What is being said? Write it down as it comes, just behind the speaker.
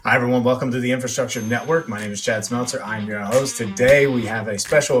Hi, everyone. Welcome to the Infrastructure Network. My name is Chad Smeltzer. I'm your host. Today, we have a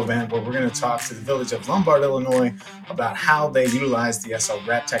special event where we're going to talk to the village of Lombard, Illinois, about how they utilize the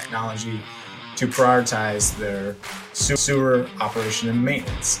SL-RAT technology to prioritize their sewer operation and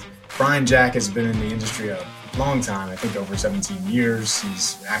maintenance. Brian Jack has been in the industry a long time, I think over 17 years.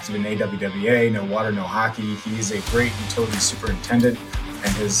 He's active in AWWA, No Water, No Hockey. He's a great utility superintendent,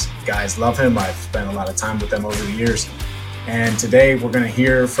 and his guys love him. I've spent a lot of time with them over the years. And today we're going to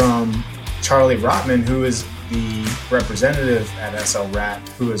hear from Charlie Rotman, who is the representative at SL-RAT,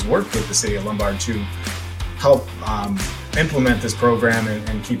 who has worked with the City of Lombard to help implement this program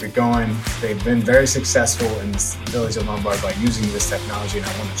and keep it going. They've been very successful in the village of Lombard by using this technology, and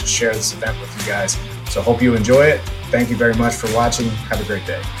I wanted to share this event with you guys. So hope you enjoy it. Thank you very much for watching. Have a great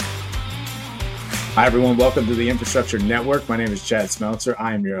day. Hi, everyone. Welcome to the Infrastructure Network. My name is Chad Smeltzer.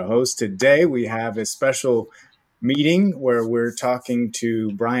 I am your host. Today we have a special meeting where we're talking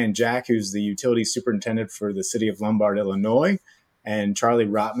to Brian Jack, who's the utility superintendent for the City of Lombard, Illinois, and Charlie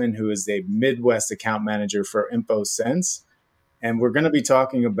Rotman, who is the Midwest account manager for Infosense. And we're going to be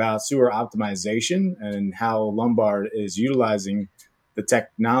talking about sewer optimization and how Lombard is utilizing the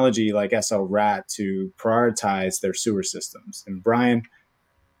technology like SL-RAT to prioritize their sewer systems. And Brian,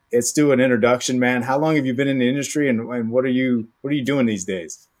 let's do an introduction, man. How long have you been in the industry, and what are you doing these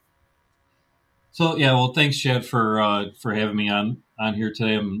days? So, well, thanks, Chad, for having me on here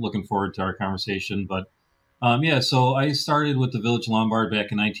today. I'm looking forward to our conversation. But, so I started with the Village of Lombard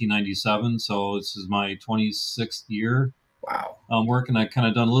back in 1997. So this is my 26th year. Wow. Working. I kind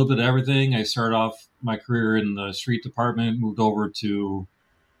of done a little bit of everything. I started off my career in the street department, moved over to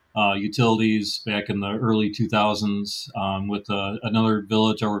utilities back in the early 2000s with another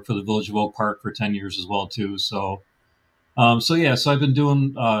village. I worked for the Village of Oak Park for 10 years as well, too. So I've been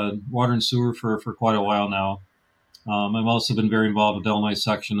doing water and sewer for quite a while now. I've also been very involved with the Illinois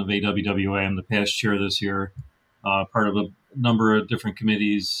section of AWWA. I'm the past chair this year, part of a number of different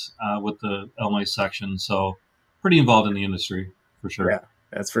committees with the Illinois section. So pretty involved in the industry for sure. Yeah,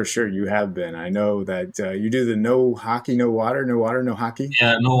 that's for sure. You have been. I know that you do the no hockey, no water, no water, no hockey.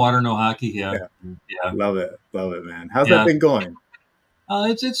 Yeah, no water, no hockey. Yeah. Love it, man. How's that been going?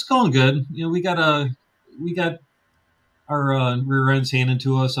 It's going good. You know, we got our rear ends handed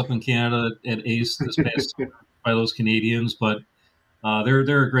to us up in Canada at ACE this past by those Canadians, but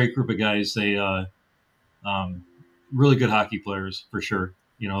they're a great group of guys. They really good hockey players for sure.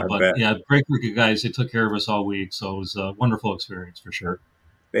 You know, great group of guys. They took care of us all week, so it was a wonderful experience for sure.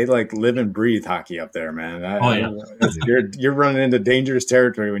 They like live and breathe hockey up there, man. You're running into dangerous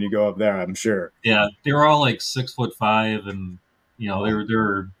territory when you go up there, I'm sure. Yeah, they were all like 6'5", and you know they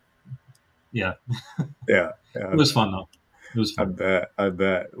were. Yeah. Yeah. It was fun though. It was fun. I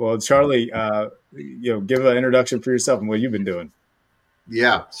bet. Well, Charlie, give an introduction for yourself and what you've been doing.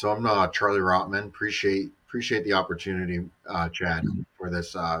 Yeah. So I'm Charlie Rotman. Appreciate the opportunity, Chad, for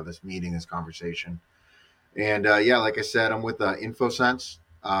this meeting, this conversation. And like I said, I'm with Infosense,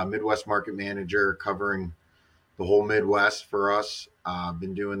 Midwest market manager, covering the whole Midwest for us. I've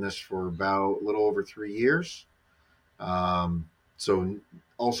been doing this for about a little over 3 years. So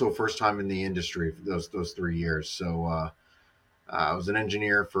also first time in the industry for those 3 years. So I was an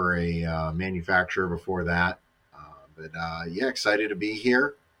engineer for a manufacturer before that. Excited to be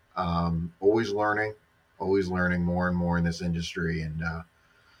here. Always learning more and more in this industry. And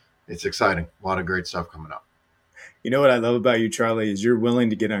it's exciting. A lot of great stuff coming up. You know what I love about you, Charlie, is you're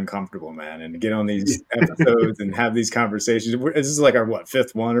willing to get uncomfortable, man, and to get on these episodes and have these conversations. This is like our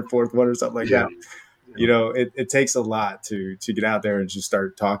fifth one or fourth one or something like that. You know, it takes a lot to get out there and just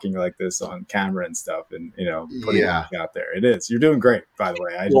start talking like this on camera and stuff, and putting it out there. It is. You're doing great, by the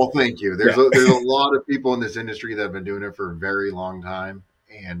way. Thank you. There's a lot of people in this industry that have been doing it for a very long time,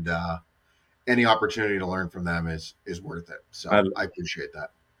 and any opportunity to learn from them is worth it. So I appreciate that.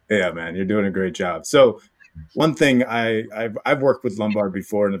 Yeah, man, you're doing a great job. So one thing I've worked with Lombard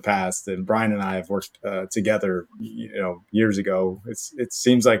before in the past, and Brian and I have worked together, years ago. It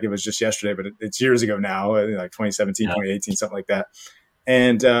seems like it was just yesterday, but it's years ago now, like 2017, 2018, something like that.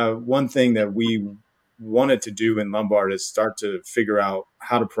 And one thing that we wanted to do in Lombard is start to figure out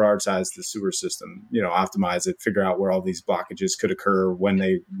how to prioritize the sewer system, optimize it, figure out where all these blockages could occur, when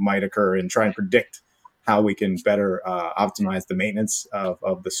they might occur, and try and predict how we can better optimize the maintenance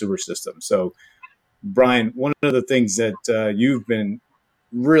of the sewer system. So, Brian, one of the things that you've been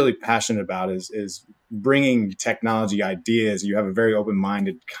really passionate about is bringing technology ideas. You have a very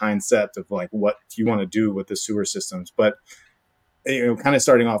open-minded concept of like what you want to do with the sewer systems. But kind of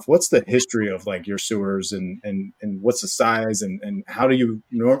starting off, what's the history of like your sewers and what's the size and how were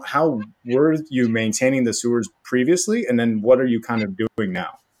you maintaining the sewers previously, and then what are you kind of doing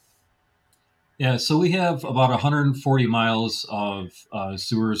now? Yeah, so we have about 140 miles of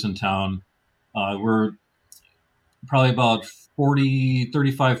sewers in town. We're probably about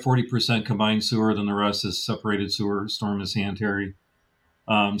 40% combined sewer, then the rest is separated sewer, storm and sanitary.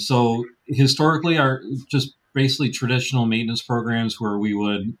 So historically, our just basically traditional maintenance programs where we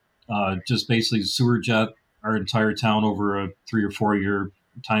would just basically sewer jet our entire town over a 3 or 4 year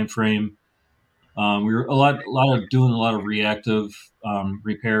time frame. We were a lot of doing a lot of reactive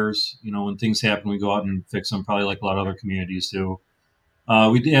repairs. You know, when things happen, we go out and fix them, probably like a lot of other communities do.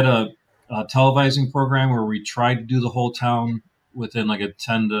 We had a televising program where we tried to do the whole town within like a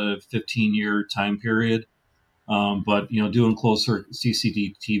 10 to 15 year time period. But you know, doing closer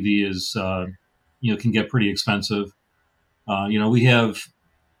CCTV is can get pretty expensive. We have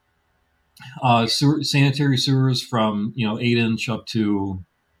sanitary sewers from 8 inch up to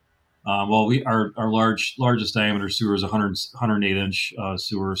we our largest diameter sewer is 108 inch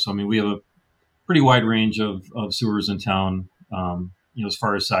sewer. So I mean, we have a pretty wide range of sewers in town. As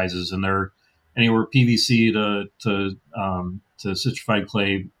far as sizes, and they're anywhere PVC to citrified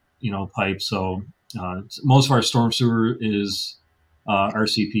clay, pipe. So most of our storm sewer is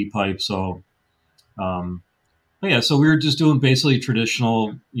RCP pipe. So so we were just doing basically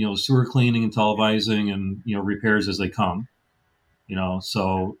traditional, sewer cleaning and televising and repairs as they come.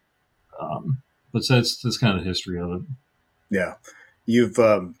 So but that's kind of the history of it. Yeah, you've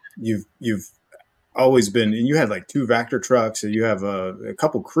always been, and you had like 2 Vector trucks, and you have a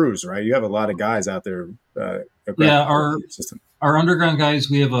couple crews, right? You have a lot of guys out there. Our underground guys,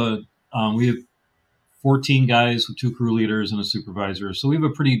 we have 14 guys with 2 crew leaders and a supervisor. So we have a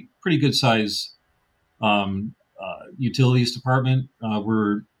pretty good size utilities department.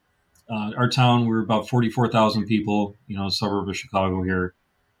 Our town, we're about 44,000 people. Suburb of Chicago here.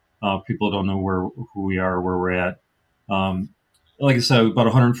 People don't know who we are, where we're at. Like I said, about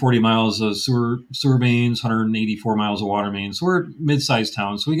 140 miles of sewer mains, 184 miles of water mains. So we're a mid-sized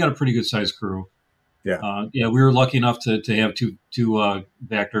town, so we got a pretty good sized crew. Yeah, we were lucky enough to have two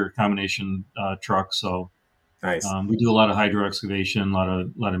Vector combination trucks. So nice. We do a lot of hydro excavation, a lot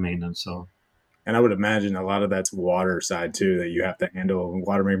of maintenance. So. And I would imagine a lot of that's water side too, that you have to handle,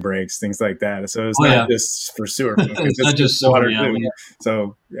 water main breaks, things like that. So it's not just for sewer, it's not just water too.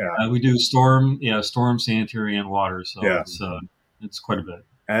 So we do storm, sanitary, and water. So it's quite a bit.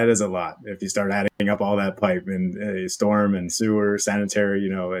 That is a lot. If you start adding up all that pipe and storm and sewer, sanitary,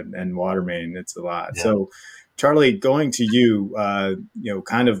 and water main, it's a lot. Yeah. So, Charlie, going to you,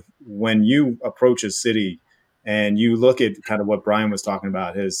 kind of when you approach a city and you look at kind of what Brian was talking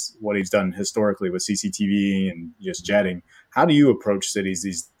about, what he's done historically with CCTV and just jetting. How do you approach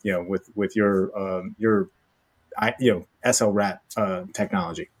cities? With your SLRAT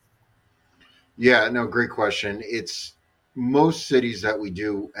technology. Yeah, no, great question. It's most cities that we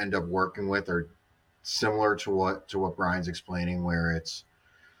do end up working with are similar to what Brian's explaining, where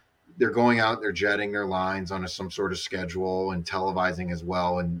they're going out, they're jetting their lines on some sort of schedule and televising as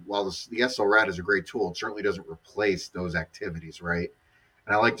well. And while the SLRAT is a great tool, it certainly doesn't replace those activities, right?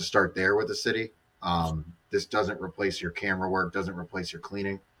 And I like to start there with the city. This doesn't replace your camera work, doesn't replace your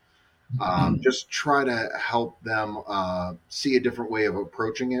cleaning. Just try to help them see a different way of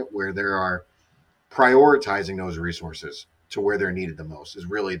approaching it, where there are prioritizing those resources to where they're needed the most is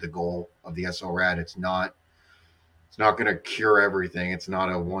really the goal of the SLRAT. It's not going to cure everything. It's not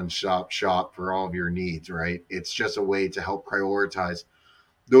a one-stop shop for all of your needs, right? It's just a way to help prioritize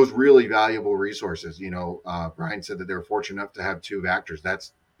those really valuable resources. Brian said that they were fortunate enough to have 2 Vectors.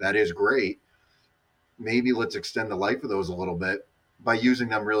 That is great. Maybe let's extend the life of those a little bit by using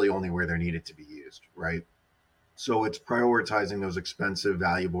them really only where they're needed to be used, right? So it's prioritizing those expensive,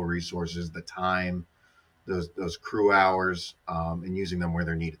 valuable resources, the time, those crew hours, and using them where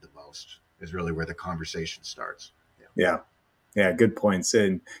they're needed the most is really where the conversation starts. Yeah, good points.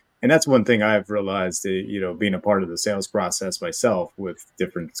 And that's one thing I've realized, being a part of the sales process myself with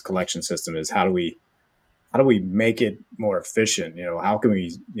different collection system is how do we make it more efficient? How can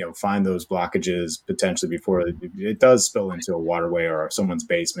we, find those blockages potentially before it does spill into a waterway or someone's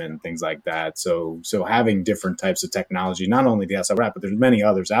basement and things like that. So having different types of technology, not only the SLRAT, but there's many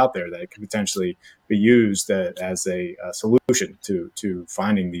others out there that could potentially be used as a solution to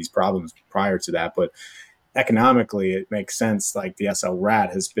finding these problems prior to that. But economically, it makes sense. Like the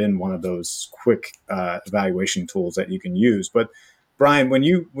SLRAT has been one of those quick evaluation tools that you can use. But Brian, when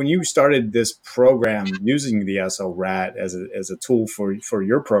you started this program using the SLRAT as a tool for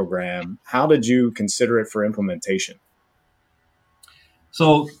your program, how did you consider it for implementation?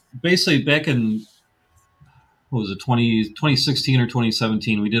 So basically, back in 2016 or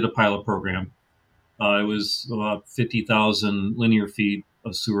 2017, we did a pilot program. It was about 50,000 linear feet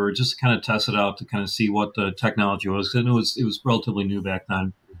of sewer, just to kind of test it out to kind of see what the technology was. And it was relatively new back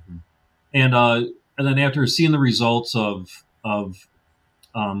then. Mm-hmm. And then after seeing the results of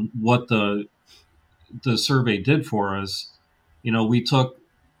what the survey did for us, we took,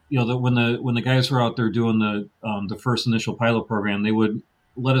 when the guys were out there doing the first initial pilot program, they would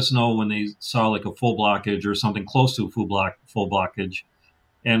let us know when they saw like a full blockage or something close to a full blockage,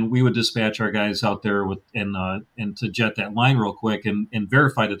 and we would dispatch our guys out there and to jet that line real quick and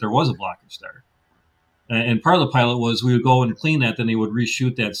verify that there was a blockage there. And part of the pilot was we would go and clean that, then they would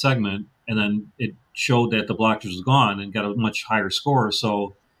reshoot that segment, and then it showed that the blockage was gone and got a much higher score.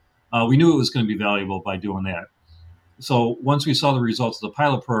 So we knew it was going to be valuable by doing that. So once we saw the results of the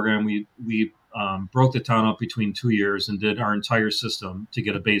pilot program, we broke the town up between 2 years and did our entire system to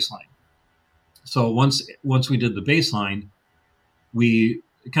get a baseline. So once we did the baseline, we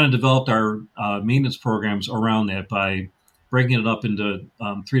kind of developed our maintenance programs around that by breaking it up into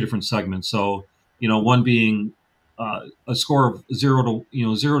 3 different segments. So, one being a score of 0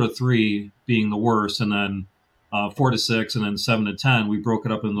 to 3 being the worst, and then 4 to 6, and then 7 to 10. We broke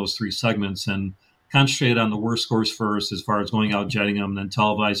it up in those 3 segments and concentrated on the worst scores first, as far as going out jetting them, and then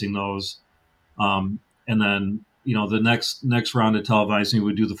televising those, and then the next round of televising we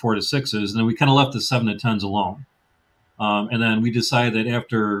would do the 4 to 6s, and then we kind of left the 7 to 10s alone. And then we decided that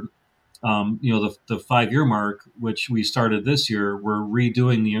after the 5-year mark, which we started this year, we're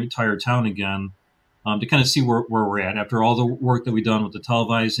redoing the entire town again, to kind of see where we're at after all the work that we've done with the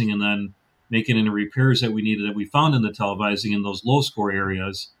televising, and then making any repairs that we needed that we found in the televising in those low score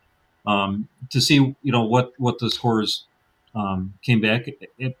areas, to see what the scores came back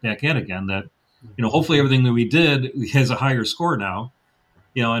at again. That hopefully everything that we did has a higher score now,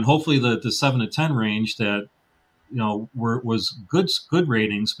 and hopefully the 7 to 10 range that was good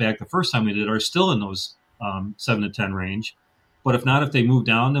ratings back the first time we did are still in those 7 to 10 range. But if not, if they move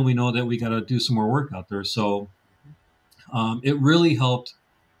down, then we know that we got to do some more work out there. So it really helped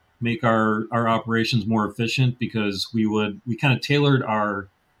make our operations more efficient, because we kind of tailored our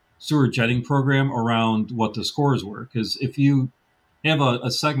sewer jetting program around what the scores were. Because if you have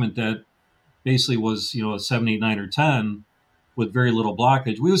a segment that basically was a 7, 8, 9, or 10 with very little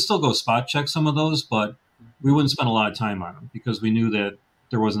blockage, we would still go spot check some of those, but we wouldn't spend a lot of time on them because we knew that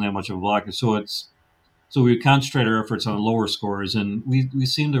there wasn't that much of a blockage. So we would concentrate our efforts on lower scores, and we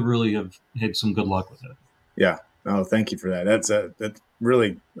seem to really have had some good luck with it. Yeah. Oh, thank you for that. That's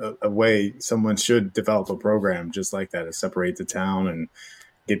really a way someone should develop a program just like that, to separate the town and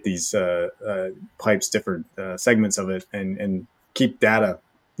get these pipes, different segments of it, and keep data,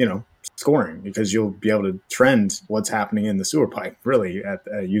 scoring, because you'll be able to trend what's happening in the sewer pipe really at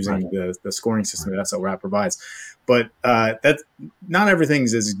using the scoring system that SLRAP provides. But that's not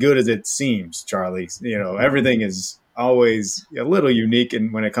everything's as good as it seems, Charlie. Everything is always a little unique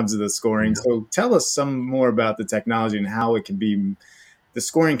when it comes to the scoring. So tell us some more about the technology and how it can be, the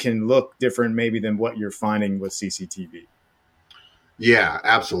scoring can look different maybe than what you're finding with CCTV. Yeah,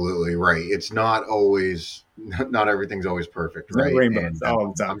 absolutely right. It's not everything's always perfect, right? Rainbows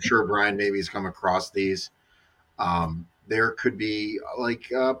all the time. I'm sure Brian maybe has come across these. There could be like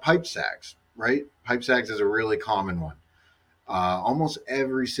pipe sags, right? Pipe sags is a really common one. Almost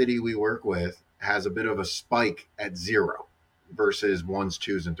every city we work with has a bit of a spike at 0 versus 1s,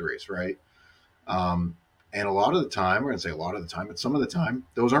 2s, and 3s, right? And a lot of the time, we're going to say a lot of the time, but some of the time,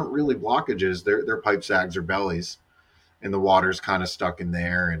 those aren't really blockages. They're pipe sags or bellies, and the water's kind of stuck in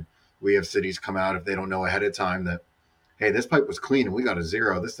there. And we have cities come out, if they don't know ahead of time, that, hey, this pipe was clean and we got a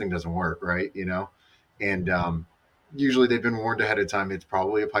 0. This thing doesn't work, right? And usually they've been warned ahead of time. It's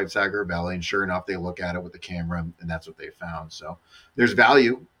probably a pipe sag or a belly. And sure enough, they look at it with the camera, and that's what they found. So there's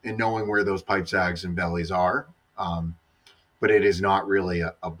value in knowing where those pipe sags and bellies are. But it is not really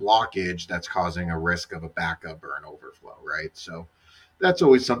a blockage that's causing a risk of a backup or an overflow, right? So that's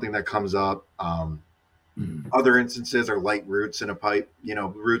always something that comes up. Other instances are light roots in a pipe,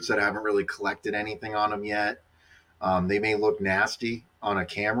 roots that haven't really collected anything on them yet. They may look nasty on a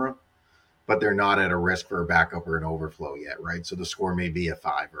camera, but they're not at a risk for a backup or an overflow yet, right? So the score may be a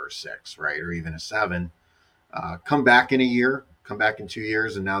 5 or a 6, right? Or even a 7. Come back in a year, come back in 2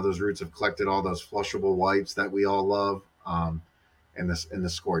 years, and now those roots have collected all those flushable wipes that we all love. And the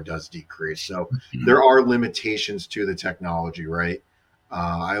score does decrease. So there are limitations to the technology, right?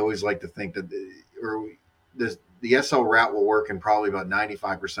 I always like to think that the SL rat will work in probably about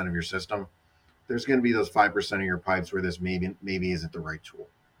 95% of your system. There's going to be those 5% of your pipes where this maybe isn't the right tool.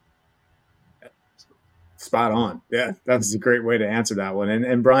 Spot on. Yeah, that's a great way to answer that one.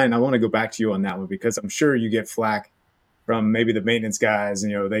 And Brian, I want to go back to you on that one, because I'm sure you get flack from maybe the maintenance guys,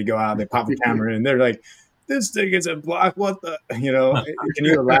 and they go out, they pop the camera in, and they're like, this thing isn't blocked. What the, can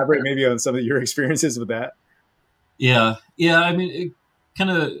you elaborate maybe on some of your experiences with that? Yeah. I mean, it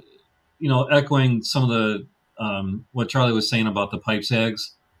kind of, echoing some of the what Charlie was saying about the pipe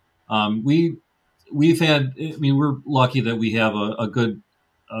sags. We've had. I mean, we're lucky that we have a good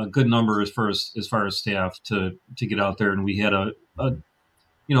number as far as staff to get out there, and we had a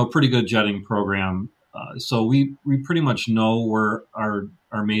pretty good jetting program. So we pretty much know where our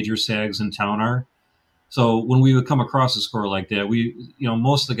major sags in town are. So when we would come across a score like that,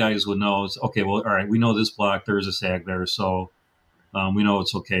 most of the guys would know, it's okay. Well, all right, we know this block, there's a sag there, so we know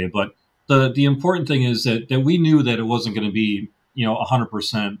it's okay. But the important thing is that we knew that it wasn't going to be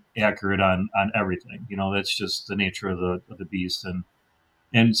 100% accurate on everything. That's just the nature of the beast,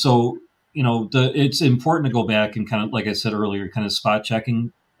 and so it's important to go back and kind of, like I said earlier, kind of spot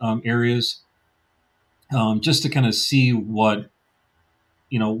checking areas, just to kind of see what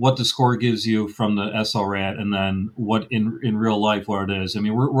the score gives you from the SLRAT, and then what in real life what it is. I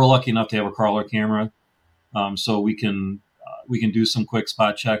mean, we're lucky enough to have a crawler camera, so we can do some quick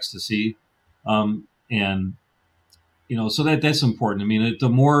spot checks to see, and so that's important. I mean, the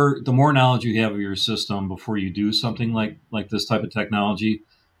more knowledge you have of your system before you do something like this type of technology,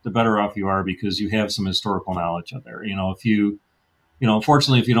 the better off you are, because you have some historical knowledge out there. If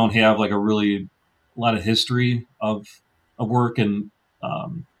unfortunately, if you don't have like a lot of history of work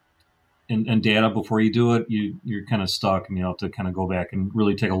um, and data before you do it, you're kind of stuck, and you have to kind of go back and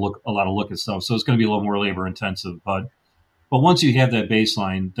really take a lot of look at stuff. So it's going to be a little more labor intensive, but once you have that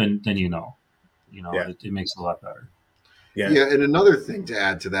baseline, then Yeah. it makes it a lot better. Yeah, and another thing to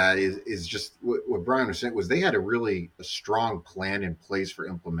add to that is just what Brian was saying was they had a strong plan in place for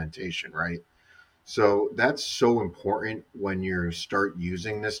implementation, right? So that's so important when you start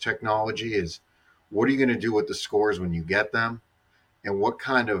using this technology. Is what are you going to do with the scores when you get them, and what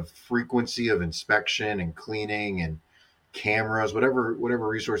kind of frequency of inspection and cleaning and cameras, whatever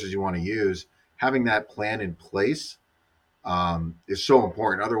resources you want to use, having that plan in place is so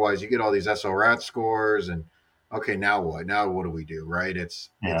important. Otherwise, you get all these SLRAT scores, and okay, now what? Now what do we do? Right? It's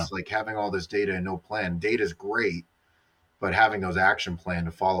like having all this data and no plan. Data is great, but having those action plan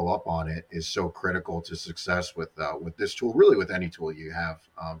to follow up on it is so critical to success with this tool. Really, with any tool you have,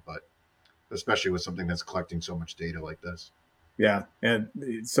 but especially with something that's collecting so much data like this. Yeah, and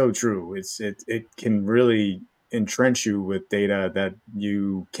it's so true. It can really entrench you with data that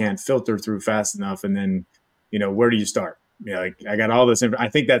you can't filter through fast enough, and then where do you start? Like I got all this. I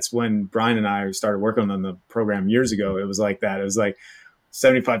think that's when Brian and I started working on the program years ago. It was like that. It was like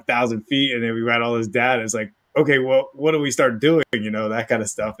 75,000 feet, and then we got all this data. It's like, okay, well, what do we start doing? That kind of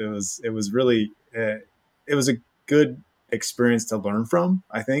stuff. It was really it was a good experience to learn from.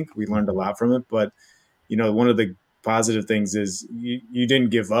 I think we learned a lot from it, but one of the positive things is you didn't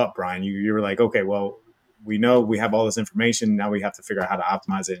give up, Brian. You were like, okay, well, we know we have all this information. Now we have to figure out how to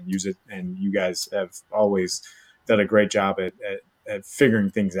optimize it and use it. And you guys have always done a great job at figuring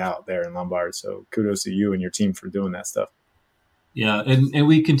things out there in Lombard. So kudos to you and your team for doing that stuff. Yeah, and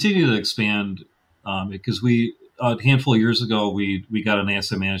we continue to expand, because a handful of years ago we got an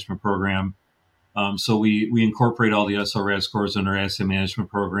asset management program. So we incorporate all the SLRAD scores in our asset management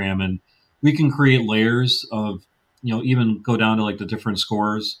program, and we can create layers of, even go down to like the different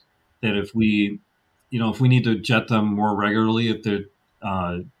scores that if we need to jet them more regularly, if they're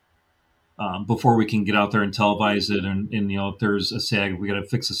before we can get out there and televise it, and if there's a sag, if we got to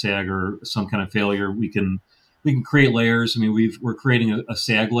fix a sag or some kind of failure, we can create layers. I mean, we're creating a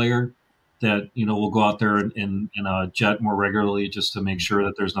sag layer that we'll go out there and jet more regularly, just to make sure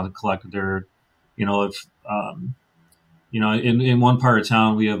that there's nothing collected there. If in one part of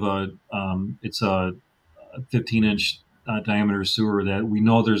town we have it's a 15-inch diameter sewer that we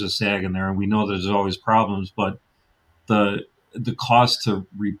know there's a sag in there, and we know there's always problems, but the cost to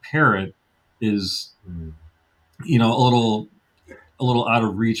repair it is a little out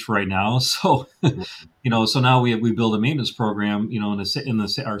of reach right now. So so now we build a maintenance program in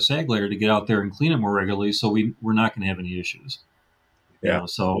our sag layer to get out there and clean it more regularly, so we're not going to have any issues. Yeah.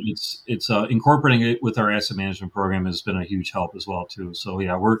 So it's incorporating it with our asset management program has been a huge help as well too. So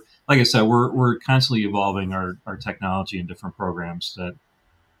yeah, we're, like I said, we're constantly evolving our technology and different programs that,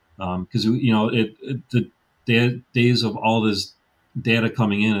 because the days of all this data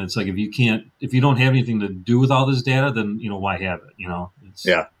coming in, it's like if you don't have anything to do with all this data, then why have it?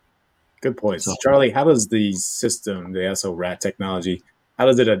 Yeah, good points. So, Charlie, how does the system, the SLRAT technology, how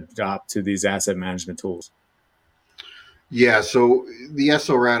does it adopt to these asset management tools? Yeah, so the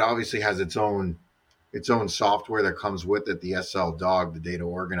SLRAT obviously has its own software that comes with it, the SL Dog, the data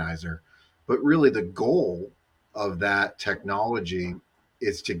organizer. But really, the goal of that technology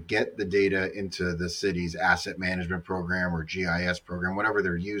is to get the data into the city's asset management program or GIS program, whatever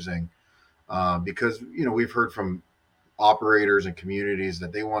they're using, because we've heard from operators and communities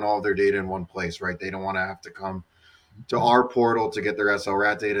that they want all their data in one place, right? They don't want to have to come to our portal to get their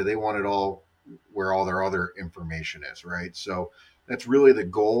SLRAT data. They want it all where all their other information is, right? So that's really the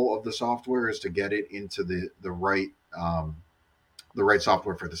goal of the software, is to get it into the right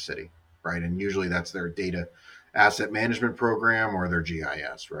software for the city, right? And usually that's their data asset management program or their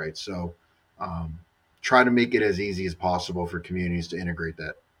GIS, right? So try to make it as easy as possible for communities to integrate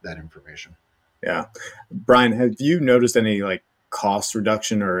that information. Yeah. Brian, have you noticed any like cost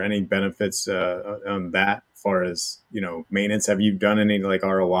reduction or any benefits on that as far as, maintenance? Have you done any like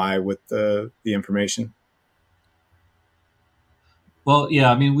ROI with the information? Well,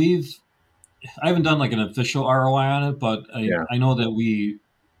 yeah, I mean, I haven't done like an official ROI on it, but I know that we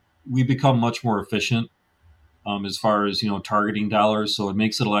become much more efficient as far as targeting dollars. So it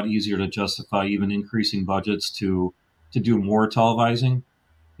makes it a lot easier to justify even increasing budgets to do more televising.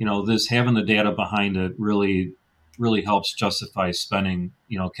 This having the data behind it really helps justify spending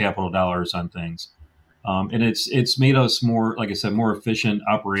capital dollars on things, and it's made us more, like I said, more efficient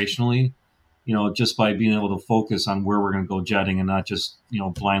operationally. Just by being able to focus on where we're going to go jetting and not just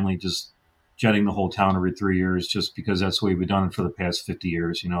blindly just jetting the whole town every 3 years just because that's the way we've done it for the past 50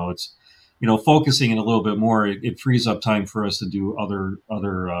 years. It's focusing it a little bit more. It frees up time for us to do other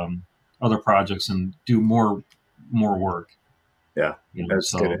projects and do more work. Yeah,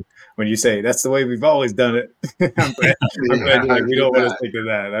 that's good. When you say that's the way we've always done it, I'm glad we don't want to stick to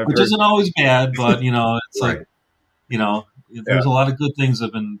that. Which isn't always bad, but it's right. Like there's a lot of good things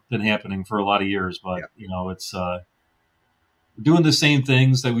that have been happening for a lot of years, but it's doing the same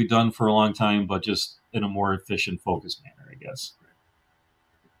things that we've done for a long time, but just in a more efficient, focused manner, I guess.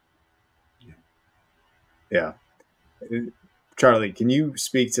 Yeah. Charlie, can you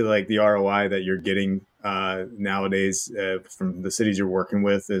speak to like the ROI that you're getting nowadays from the cities you're working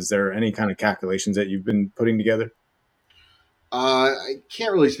with? Is there any kind of calculations that you've been putting together? I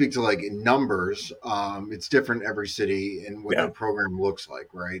can't really speak to like numbers. It's different every city and what their program looks like,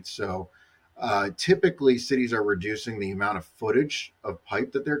 right? So typically cities are reducing the amount of footage of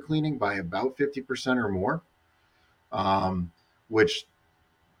pipe that they're cleaning by about 50% or more, which,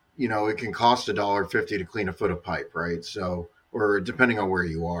 it can cost $1.50 to clean a foot of pipe, right? So, or depending on where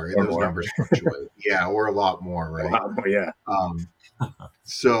you are, those numbers fluctuate. Yeah, or a lot more, right? Yeah.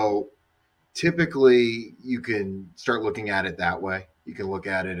 So typically you can start looking at it that way. You can look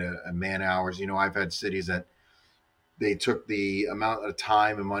at it at man hours. I've had cities that they took the amount of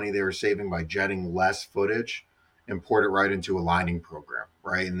time and money they were saving by jetting less footage and poured it right into a lining program,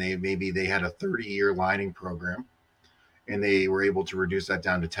 right? And they had a 30-year lining program and they were able to reduce that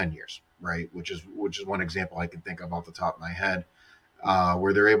down to 10 years, right? Which is one example I can think of off the top of my head,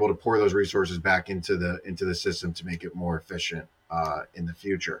 where they're able to pour those resources back into the system to make it more efficient in the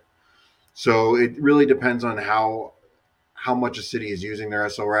future. So it really depends on how much a city is using their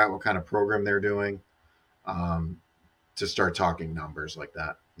SLRAT, what kind of program they're doing, to start talking numbers like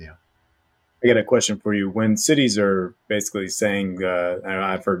that. Yeah. I got a question for you. When cities are basically saying,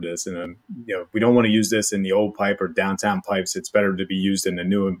 I've heard this, and we don't want to use this in the old pipe or downtown pipes. It's better to be used in the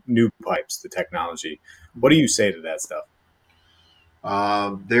new pipes, the technology. What do you say to that stuff?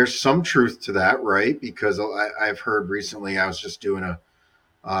 There's some truth to that, right? Because I've heard recently, I was just doing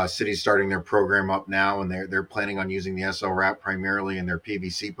a city starting their program up now, and they're planning on using the SLRAT primarily in their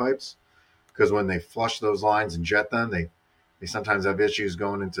PVC pipes, because when they flush those lines and jet them, they sometimes have issues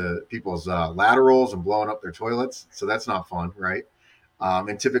going into people's laterals and blowing up their toilets. So that's not fun, right?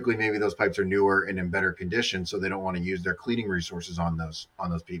 And typically maybe those pipes are newer and in better condition, so they don't want to use their cleaning resources on those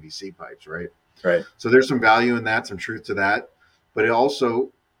PVC pipes, right? Right. So there's some value in that, some truth to that. But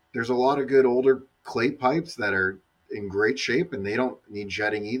there's a lot of good older clay pipes that are in great shape and they don't need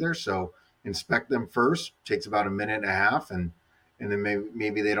jetting either. So inspect them first. Takes about a minute and a half, and then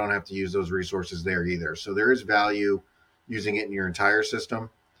maybe they don't have to use those resources there either. So there is value using it in your entire system.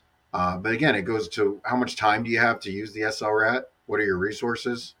 But again, it goes to how much time do you have to use the SLRAT? What are your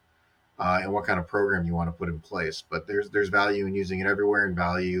resources? And what kind of program you want to put in place. But there's value in using it everywhere and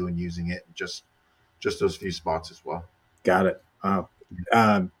value in using it just those few spots as well. Got it. Wow.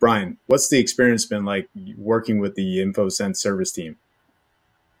 Brian, what's the experience been like working with the Infosense service team?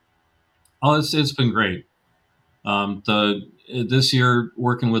 Oh, it's been great. This year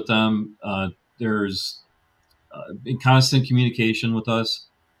working with them, there's constant communication with us.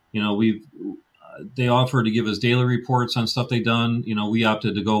 They offer to give us daily reports on stuff they've done. We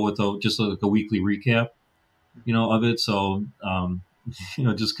opted to go with just like a weekly recap, of it. So,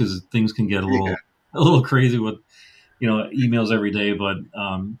 just because things can get a little crazy with emails every day.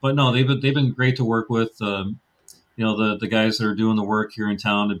 But no, they've been great to work with. The guys that are doing the work here in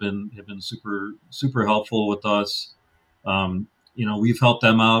town have been super helpful with us. We've helped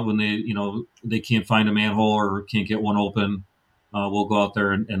them out when they can't find a manhole or can't get one open. We'll go out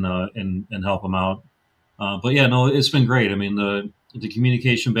there and help them out. But yeah, no, it's been great. I mean, the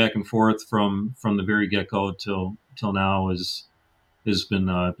communication back and forth from the very get go till now has been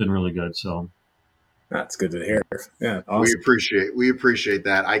really good. So that's good to hear. Yeah, awesome. We appreciate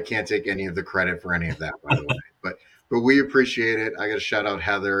that. I can't take any of the credit for any of that, by the way, but we appreciate it. I got to shout out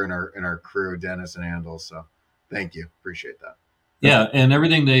Heather and our crew, Dennis and Andel. So thank you, appreciate that. Yeah, and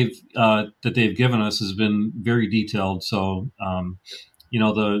everything that they've given us has been very detailed. So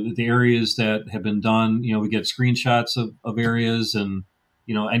the areas that have been done, we get screenshots of areas, and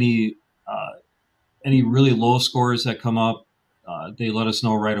any really low scores that come up, they let us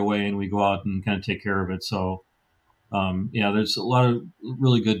know right away, and we go out and kind of take care of it. So there's a lot of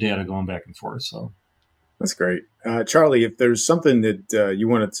really good data going back and forth. So that's great. Charlie, if there's something that you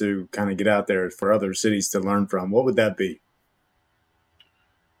wanted to kind of get out there for other cities to learn from, what would that be?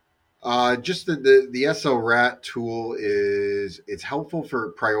 Just the SLRAT tool it's helpful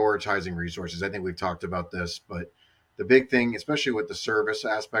for prioritizing resources. I think we've talked about this, but the big thing, especially with the service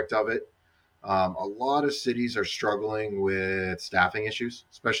aspect of it, a lot of cities are struggling with staffing issues,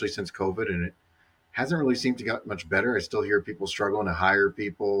 especially since COVID, and it hasn't really seemed to get much better. I still hear people struggling to hire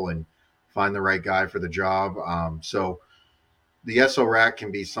people and find the right guy for the job. So the SLRAT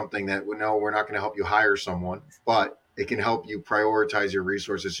can be something that we're not going to help you hire someone, but it can help you prioritize your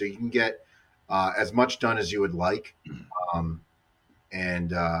resources so you can get as much done as you would like,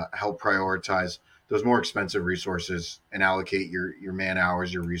 and help prioritize those more expensive resources and allocate your man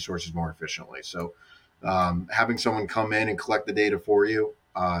hours, your resources more efficiently. So having someone come in and collect the data for you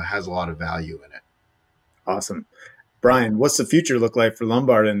has a lot of value in it. Awesome. Brian, what's the future look like for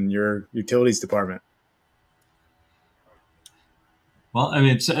Lombard and your utilities department? Well, I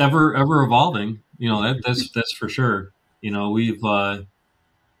mean, it's ever evolving. That's for sure. We've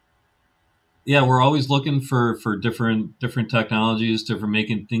we're always looking for different technologies,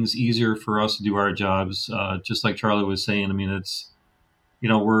 making things easier for us to do our jobs. Just like Charlie was saying, I mean, it's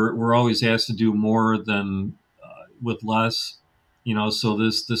we're always asked to do more than with less. So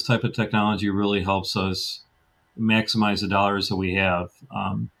this type of technology really helps us maximize the dollars that we have.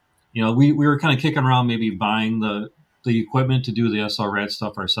 We were kind of kicking around maybe buying the equipment to do the SLRAD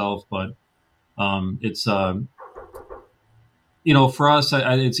stuff ourselves, but it's for us,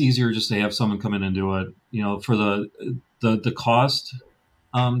 it's easier just to have someone come in and do it. For the cost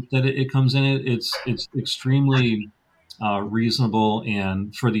that it comes in, it's extremely reasonable,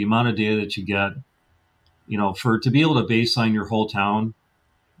 and for the amount of data that you get, to be able to baseline your whole town,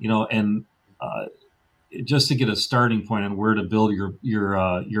 and just to get a starting point on where to build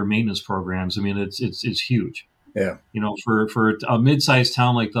your maintenance programs. I mean, it's huge. Yeah. For a mid-sized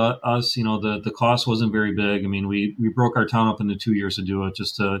town like us, the cost wasn't very big. I mean, we broke our town up into 2 years to do it,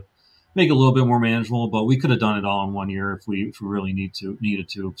 just to make it a little bit more manageable, but we could have done it all in 1 year if we really needed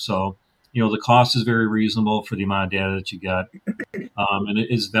to. So, the cost is very reasonable for the amount of data that you get. And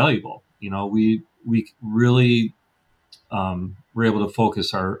it is valuable. We really were able to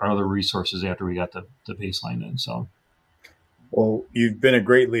focus our other resources after we got the baseline in. So, well, you've been a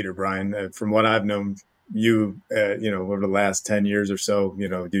great leader, Brian. From what I've known you, over the last 10 years or so,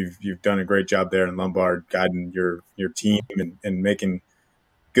 you've done a great job there in Lombard, guiding your team and making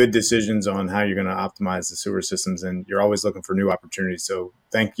good decisions on how you're going to optimize the sewer systems. And you're always looking for new opportunities. So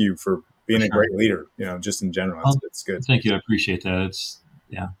thank you for being a great leader, just in general. It's good. Thank you. I appreciate that.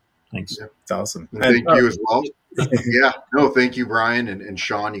 Thanks. Yeah, it's awesome. And thank you as well. Yeah, no, thank you, Brian and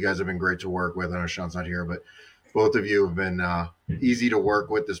Sean. You guys have been great to work with. I know Sean's not here, but both of you have been easy to work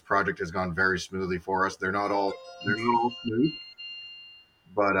with. This project has gone very smoothly for us. They're not all smooth,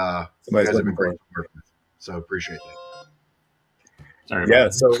 but you guys have been great to work with. So appreciate that.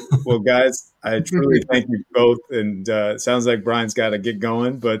 So, well, guys, I truly thank you both. And it sounds like Brian's got to get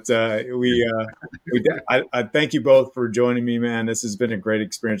going, but I thank you both for joining me, man. This has been a great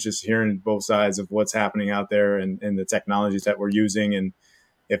experience, just hearing both sides of what's happening out there and the technologies that we're using. And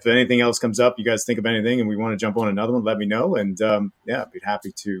if anything else comes up, you guys think of anything and we want to jump on another one, let me know. And I'd be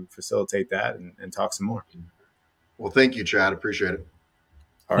happy to facilitate that and talk some more. Well, thank you, Chad. Appreciate it.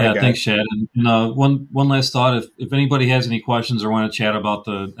 All right, guys. Thanks, Chad. And one last thought: if anybody has any questions or want to chat about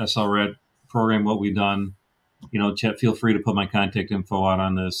the SLRAD program, what we've done, Chad, feel free to put my contact info out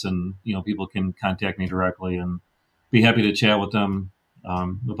on this, and people can contact me directly, and be happy to chat with them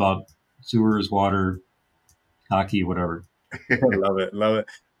about sewers, water, hockey, whatever. Love it.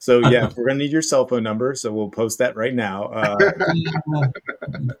 So yeah, we're gonna need your cell phone number, so we'll post that right now.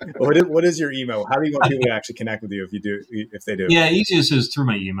 What is your email? How do you want people to actually connect with you if they do? Yeah, easiest is through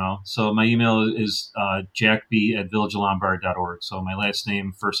my email. So my email is jackb@villageoflombard.org. So my last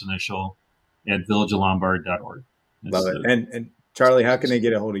name, first initial, at villageoflombard.org. Love it. And Charlie, how can they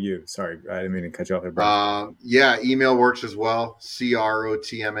get a hold of you? Sorry, I didn't mean to cut you off there. Yeah, email works as well.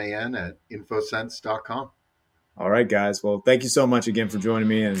 crotman@infosense.com. All right, guys. Well, thank you so much again for joining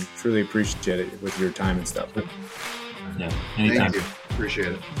me, and truly appreciate it with your time and stuff. Yeah, anytime. Thank you. Appreciate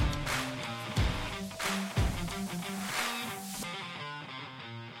it.